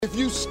If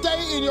you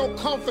stay in your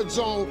comfort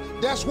zone,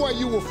 that's where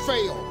you will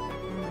fail.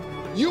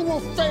 You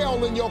will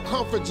fail in your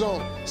comfort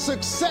zone.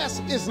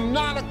 Success is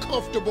not a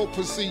comfortable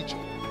procedure.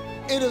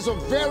 It is a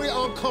very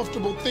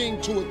uncomfortable thing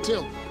to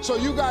attempt. So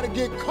you got to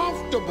get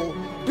comfortable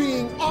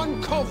being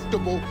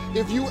uncomfortable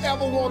if you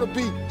ever want to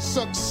be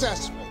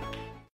successful.